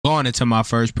Going into my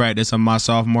first practice of my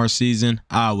sophomore season,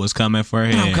 I was coming for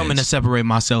heads. I'm coming to separate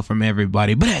myself from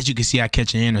everybody. But as you can see, I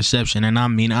catch an interception, and I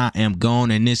mean, I am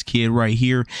gone. And this kid right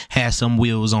here has some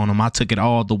wheels on him. I took it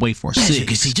all the way for 6. As you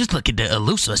can see, just look at the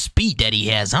elusive speed that he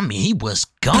has. I mean, he was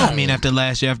gone. I mean, after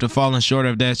last year, after falling short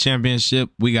of that championship,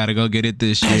 we got to go get it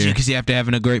this year. As you can see, after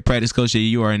having a great practice coach,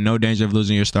 you are in no danger of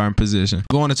losing your starting position.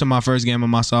 Going into my first game of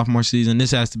my sophomore season,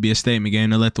 this has to be a statement game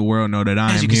to let the world know that I am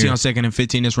here. As you can see, on 2nd and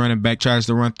 15, this running back tries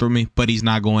to run through me, but he's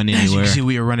not going anywhere. As you can see,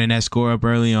 we are running that score up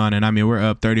early on, and I mean, we're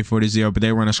up 34-0, but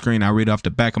they run a screen. I read off the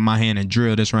back of my hand and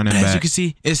drill this running back. As you can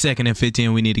see, it's 2nd and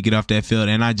 15. We need to get off that field,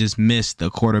 and I just missed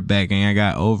the quarterback, and I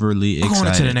got overly excited. Going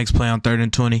into the next play on 3rd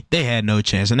and 20, they had no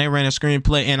chance, and they ran a screen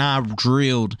play, and I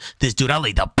drilled this dude. I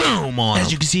laid the boom on him.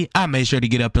 As you can see, I made sure to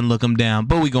get up and look him down,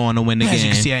 but we going to win the game. As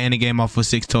you can see, I ended the game off with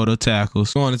 6 total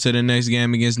tackles. Going into the next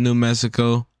game against New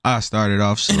Mexico, I started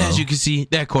off slow. And as you can see,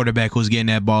 that quarterback was getting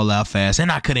that ball out fast,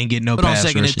 and I couldn't get no pass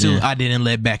rush. But on 2nd and 2, I didn't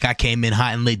let back. I came in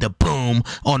hot and laid the boom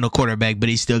on the quarterback, but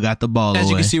he still got the ball away. As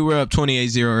you can see, we're up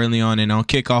 28-0 early on, and on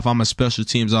kickoff, I'm a special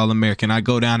teams All-American. I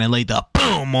go down and lay the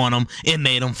boom on him and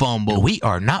made him fumble. We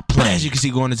are not playing. But as you can see,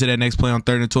 going into that next play on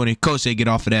 3rd and 20, coach said get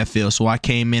off of that field, so I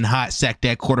came in hot, sacked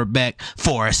that quarterback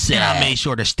for a sack. And I made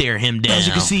sure to stare him down. As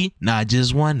you can see, not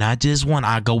just one.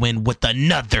 I go in with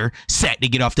another sack to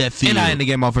get off that field. And I end the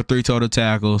game off for 3 total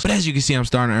tackles. But as you can see, I'm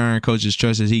starting to earn coach's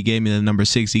trust as he gave me the number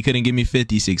 6. He couldn't give me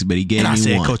 56, but he gave me 1. And I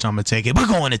said, Coach, I'm going to take it. We're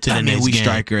going into the next game. We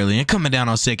strike early. And coming down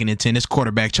on 2nd and 10, this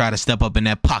quarterback tried to step up in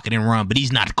that pocket and run, but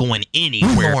he's not going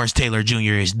anywhere. Lawrence Taylor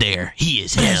Jr. is there. He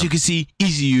is him. As you can see,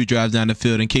 ECU drives down the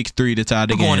field and kicks 3 to tie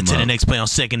the game. Going into the next play on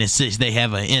 2nd and 6, they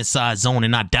have an inside zone,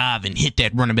 and I dive and hit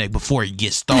that running back before he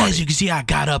gets started. As you can see, I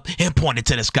got up and pointed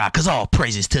to the sky because all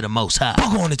praises to the Most High.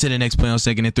 But going into the next play on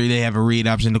 2nd and 3, they have a read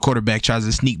option. The quarterback tries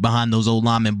to sneak behind those old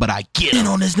linemen, but I get him. And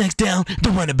on this next down, the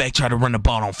running back tried to run the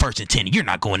ball on 1st and 10. You're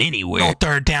not going anywhere. On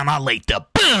 3rd down, I laid the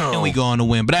boom. And we go on to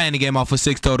win. But I ended the game off with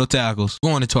 6 total tackles.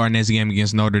 Going into our next game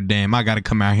against Notre Dame, I got to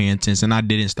come out here intense, and I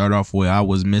didn't start off well. I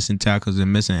was missing tackles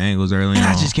and missing angles early on.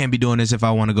 I just can't be doing this if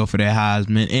I want to go for that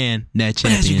Heisman and that championship.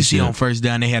 But as you can see, on 1st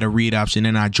down, they had a read option,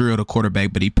 and I drilled a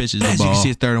quarterback, but he pitches the ball. As you can see,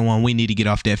 it's 3rd and 1. We need to get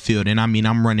off that field. And I mean,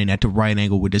 I'm running at the right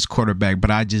angle with this quarterback, but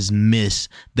I just miss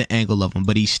the angle of him.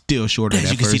 But he's still short of that.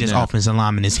 As you can see, this offensive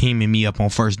lineman is hemming me up on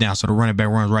 1st down, so the running back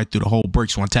runs right through the whole,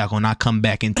 breaks 1 tackle, and I come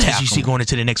back and tackle. As you see, going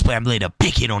into the next play, I laid a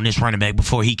big hit on this running back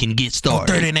before he can get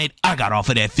started. On 3rd and 8, I got off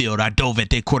of that field. I dove at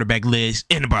that quarterback legs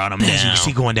and brought him down. As you can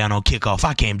see, going down on kickoff,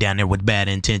 I came down there with bad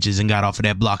intentions and got off of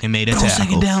that block and made a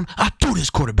tackle. On 2nd down, I threw this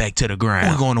quarterback to the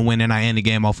ground. We're going to win, and I end the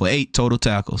game off with 8 total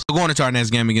tackles. Going into our next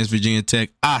game against Virginia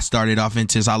Tech, I started off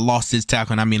intense. I lost this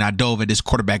tackle, and I mean, I dove at this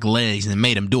quarterback legs and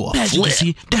made him do a flip. As you can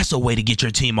see, that's a way to get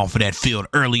your team off of that field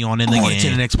early on in the game. Going to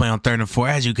the next play on 3rd and 4,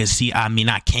 as you can see, I mean,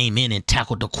 I came in and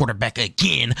tackled the quarterback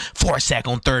again for a sack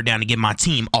on 3rd down to get my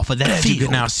team off of that field. As you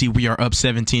can now see, we are up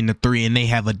 17-3, and they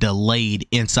have a delayed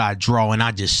inside draw, and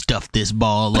I just stuffed this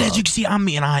ball up. But as you can see, I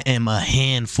mean, I am a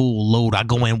handful load. I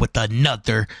go in with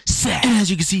another sack. And as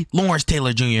you can see, Lawrence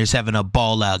Taylor Jr. is having a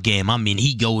ball-out game. I mean,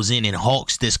 he goes in and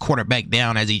hawks this quarterback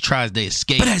down as he tries to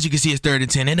escape. But as you can see, it's 3rd and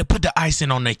 10, and to put the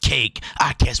icing on the cake,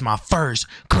 I catch my first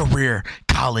career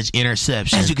college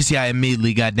interception. As you can see, I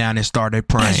immediately got down and started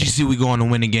praying. As you see, we go on to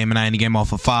win the game, and I end the game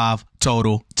off of 5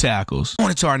 total tackles.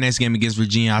 On to our next game against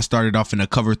Virginia, I started off in a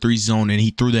cover 3 zone, and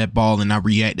he threw that ball, and I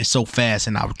reacted so fast,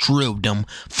 and I drilled him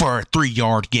for a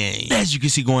 3-yard gain. As you can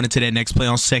see, going into that next play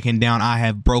on 2nd down, I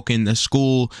have broken the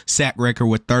school sack record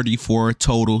with 34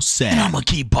 total sacks. And I'm going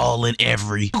to keep balling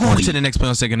every Going into the next play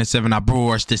on 2nd and 7, I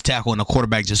brush this tackle, and the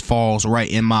quarterback just falls right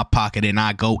in my pocket, and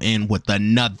I go in with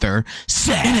another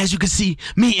sack. And as you can see,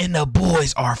 me and the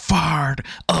boys are fired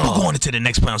up. Going into the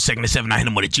next play on 2nd and 7, I hit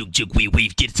him with a juke,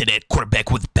 weave, get to that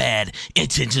quarterback with bad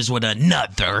intentions with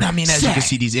another. I mean, as you can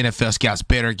see, these NFL scouts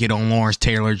better get on Lawrence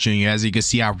Taylor Jr. As you can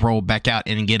see, I roll back out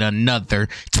and get another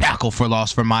tackle for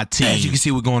loss for my team. As you can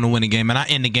see, we're going to win the game, and I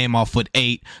end the game off with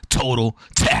 8 total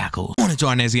tackles. Going into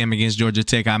our next game against Georgia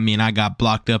Tech, I mean, I got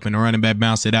blocked up, and the running back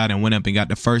bounced it out and went up and got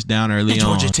the 1st down early on.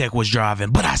 Georgia Tech was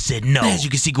driving, but I said no. As you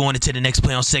can see, going into the next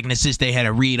play on 2nd and 6, they had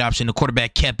a read option. The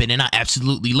quarterback kept it, and I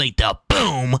absolutely laid the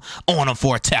boom on him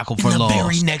for a tackle for loss. The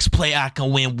very next play, I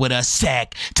can win with a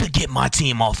sack to get my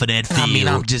team off of that field. I mean,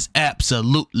 I'm just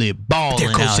absolutely balling.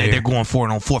 Their coach said they're going for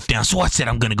it on 4th down, so I said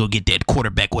I'm going to go get that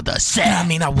quarterback with a sack. I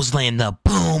mean, I was laying the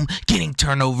boom, getting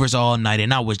turnovers all night,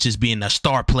 and I was just being the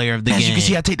star player of the game. As you can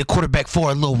see, I take the quarterback for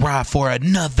a little ride for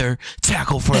another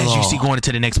tackle for loss. As you see, going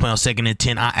into the next play on 2nd and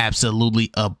 10, I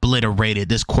absolutely obliterated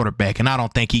this quarterback, and I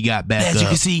don't think he got back up. As you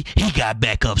can see, he got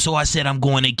back up, so I said I'm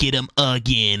going to get him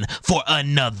again for for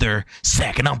another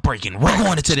sack, and I'm breaking records.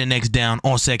 Going into the next down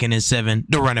on 2nd and 7.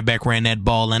 The running back ran that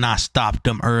ball, and I stopped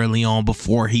him early on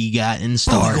before he got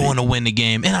started. We're going to win the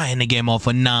game, and I end the game off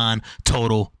of 9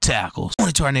 total tackles. Going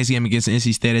into our next game against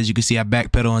NC State, as you can see, I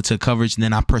backpedaled into coverage, and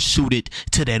then I pursued it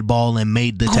to that ball and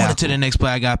made the tackle. Going into the next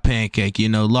play, I got pancake. You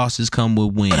know, losses come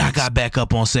with wins. But I got back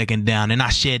up on 2nd down, and I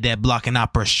shed that block, and I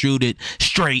pursued it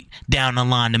straight down the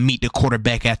line to meet the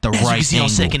quarterback at the right angle. As you can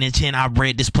see, on 2nd and 10, I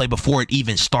read this play before it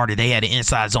even started. They had an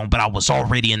inside zone, but I was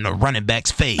already in the running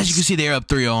back's face. As you can see, they're up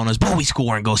 3 on us, but we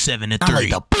score and go 7-3. I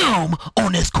laid the boom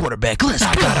on this quarterback.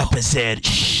 I got up and said,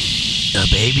 shh, the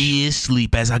baby is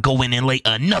asleep, as I go in and lay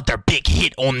another big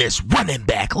hit on this running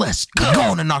back. Let's go.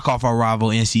 Going to knock off our rival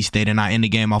NC State, and I end the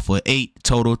game off with 8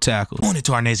 total tackles. Going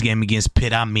into our next game against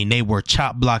Pitt, I mean, they were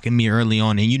chop blocking me early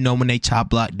on, and you know when they chop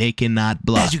block, they cannot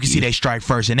block. As you can see, they strike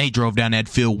first, and they drove down that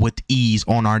field with ease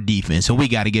on our defense, so we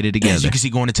got to get it together. As you can see,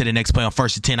 going into the next play on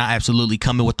 1st and 10, I absolutely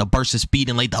come in with the burst of speed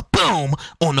and lay the boom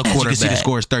on the quarterback. As you can see, the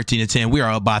score is 13-10. We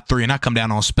are up by 3, and I come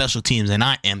down on special teams, and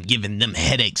I am giving them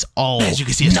headaches all night. As you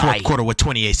can see, it's 4th quarter with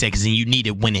 28 seconds, and you need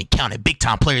it when it counted. Big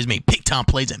time players make big time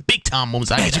plays and big time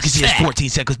moments. As you can see, it's 14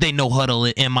 seconds. They no huddle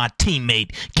it, and my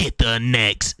teammate get the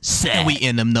next sack. And we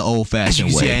end them the old-fashioned way.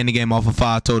 As you can see, I end the game off of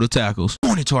 5 total tackles.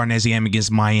 Going into our next game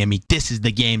against Miami, this is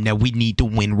the game that we need to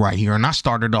win right here. And I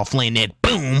started off laying that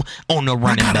boom on the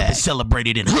running back. I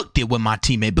celebrated and hooked it with my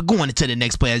teammate. But going into the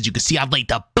next play, as you can see, I laid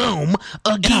the boom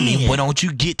again. I mean, what don't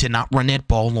you get to not run that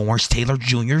ball Lawrence Taylor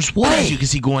Jr.'s way? As you can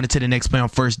see, going into the next play on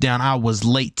 1st down, I was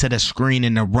late to the screen,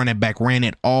 and the running back ran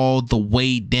it all the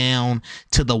way down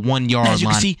to the 1-yard line. As you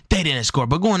can see, they didn't score.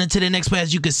 But going into the next play,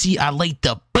 as you can see, I laid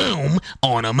the boom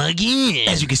on him again.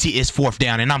 As you can see, it's 4th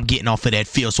down, and I'm getting off of that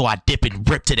field, so I dip and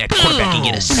rip to that quarterback and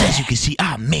get a sack. As you can see,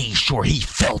 I made sure he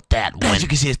felt that one. As you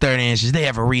can see, it's 3rd inches. They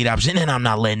have a read option, and I'm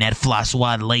not letting that fly, so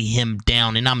I lay him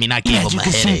down, and I mean, I gave him a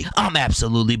headache. I'm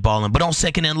absolutely balling. But on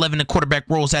 2nd and 11, the quarterback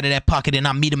rolls out of that pocket, and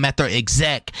I meet him at the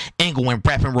exact angle and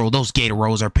wrap and roll. Those gator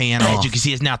rolls are paying off. As you can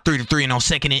see, it's now 3-3, and on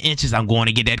 2nd and inches, I'm going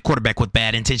to get that quarterback with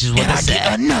bad intentions with a sack. I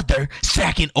get another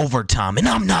sack in overtime, and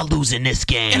I'm not losing this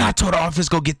game. And I told the offense,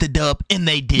 go get the dub, and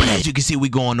they did. But as you can see, we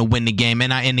going to win the game,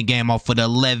 and I end the game off with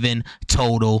 11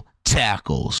 total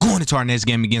tackles. Going into our next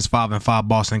game against 5-5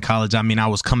 Boston College, I mean, I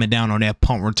was coming down on that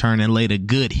punt return and laid a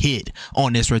good hit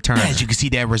on this return. As you can see,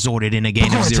 that resulted in a gain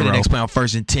of 0. To the next play on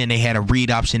 1st and 10, they had a read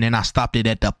option, and I stopped it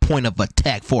at the point of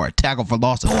attack for a tackle for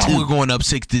loss of 2. We're going up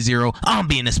 6-0. I'm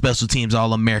being a special teams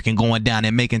All-American, going down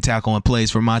and making tackling plays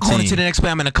for my team. Going into the next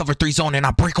play, I'm in a cover 3 zone, and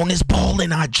I break on this ball,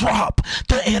 and I drop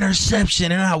the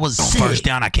interception, and I was sick. On 1st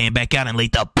down, I came back out and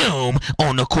laid the boom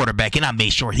on the quarterback, and I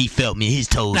made sure he felt me. His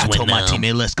toes went numb. I told my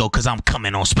teammate, let's go, because I'm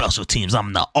coming on special teams.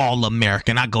 I'm the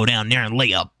All-American. I go down there and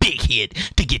lay a big hit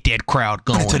to get that crowd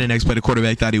going. To the next play, the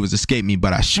quarterback thought he was escaping me,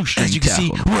 but I shoestring tackled. As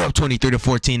you can see, we're up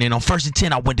 23-14, and on 1st and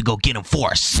 10, I went to go get him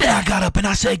for a sack. I got up and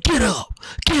I said, get up,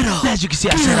 get up. As you can see,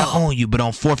 I said, I own you, but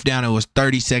on 4th down, it was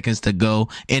 30 seconds to go,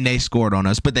 and they scored on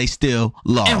us, but they still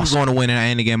lost. And we're going to win, and I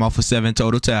end the game off with 7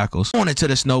 total tackles. Going into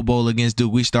the Snow Bowl against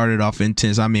Duke, we started off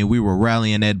intense. I mean, we were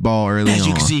rallying that ball early on. As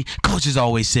you can see, coaches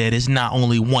always said it's not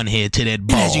only one head to that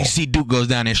ball. And as you can see, Duke goes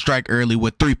down and strike early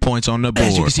with 3 points on the board.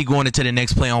 As you can see, going into the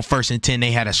next play on 1st and 10,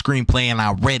 they had a screenplay, and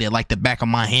I read it like the back of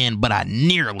my hand, but I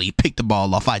nearly picked the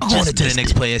ball off. I just went to the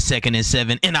next play at 2nd and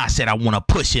 7, and I said I want to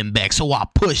push him back, so I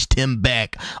pushed him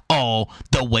back all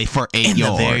the way for 8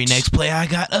 yards. The very next play, I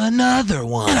got another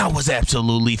one, and I was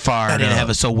absolutely fired. I didn't have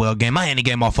a so well game. I ended the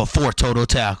game off of 4 total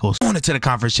tackles. Going into the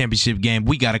conference championship game,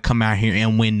 we got to come out here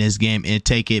and win this game and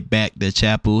take it back to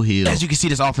Chapel Hill. As you can see,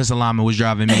 this offensive lineman was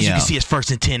driving me out. As you can see, it's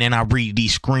 1st and 10, and I read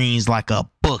these screens like a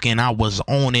book, and I was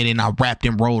on it, and I wrapped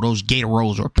and rolled. Those gator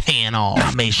rolls were paying off.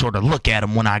 I made sure to look at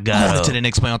them when I got up. To the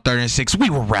next play on 3rd and 6, we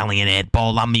were rallying that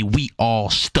ball. I mean, we all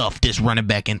stuffed this running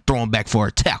back and throw him back for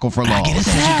a tackle for loss. As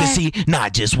you can see,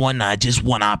 not just one, I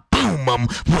boom him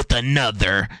with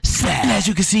another sack. And as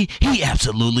you can see, he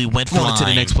absolutely went flying. Going to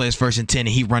the next play is 1st and 10, and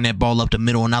he run that ball up the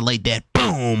middle, and I laid that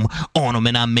boom on him,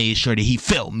 and I made sure that he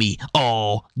felt me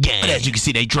all game. But as you can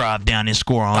see, they drive down and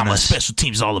score on us. I'm a special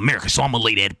teams All-American, so I'm going to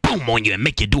lay that boom on you and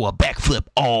make you do a backflip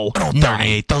all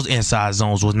night. Those inside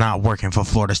zones was not working for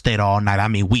Florida State all night. I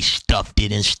mean, we stuffed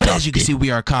it and stuffed it. As you can see,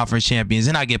 we are conference champions,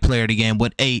 and I get player of the game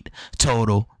with 8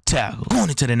 total tackle. Going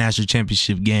into the national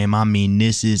championship game, I mean,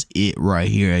 this is it right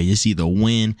here. It's either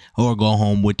win or go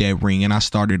home with that ring. And I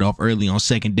started off early on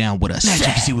second down with a sack. As you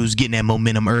can see, we was getting that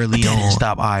momentum early on. Didn't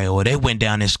stop Iowa. They went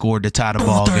down and scored to tie the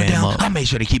ball game up. I made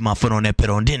sure to keep my foot on that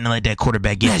pedal and didn't let that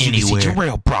quarterback get anywhere.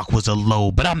 Jarrell Brock was a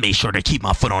low, but I made sure to keep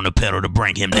my foot on the pedal to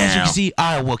bring him down. As you can see,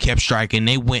 Iowa kept striking.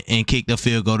 They went and kicked the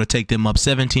field goal to take them up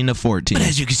 17-14. But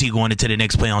as you can see, going into the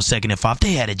next play on 2nd and 5,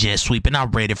 they had a jet sweep, and I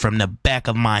read it from the back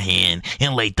of my hand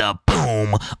and laid the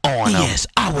boom on them. Yes,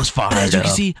 I was fired up. As you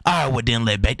can see, Iowa didn't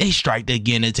let back. They striked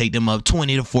again to take them up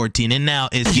 20-14, and now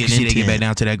it's getting intense. They get back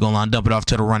down to that goal line, dump it off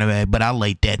to the running back, but I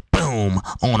laid that boom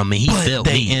on him, and he felt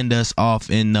me. They end us off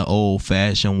in the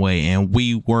old-fashioned way, and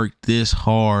we worked this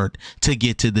hard to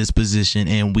get to this position,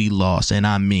 and we lost. And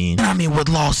I mean, with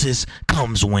losses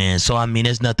comes wins. So I mean,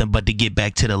 it's nothing but to get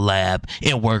back to the lab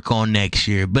and work on next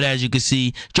year. But as you can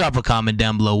see, drop a comment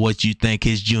down below what you think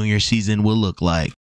his junior season will look like.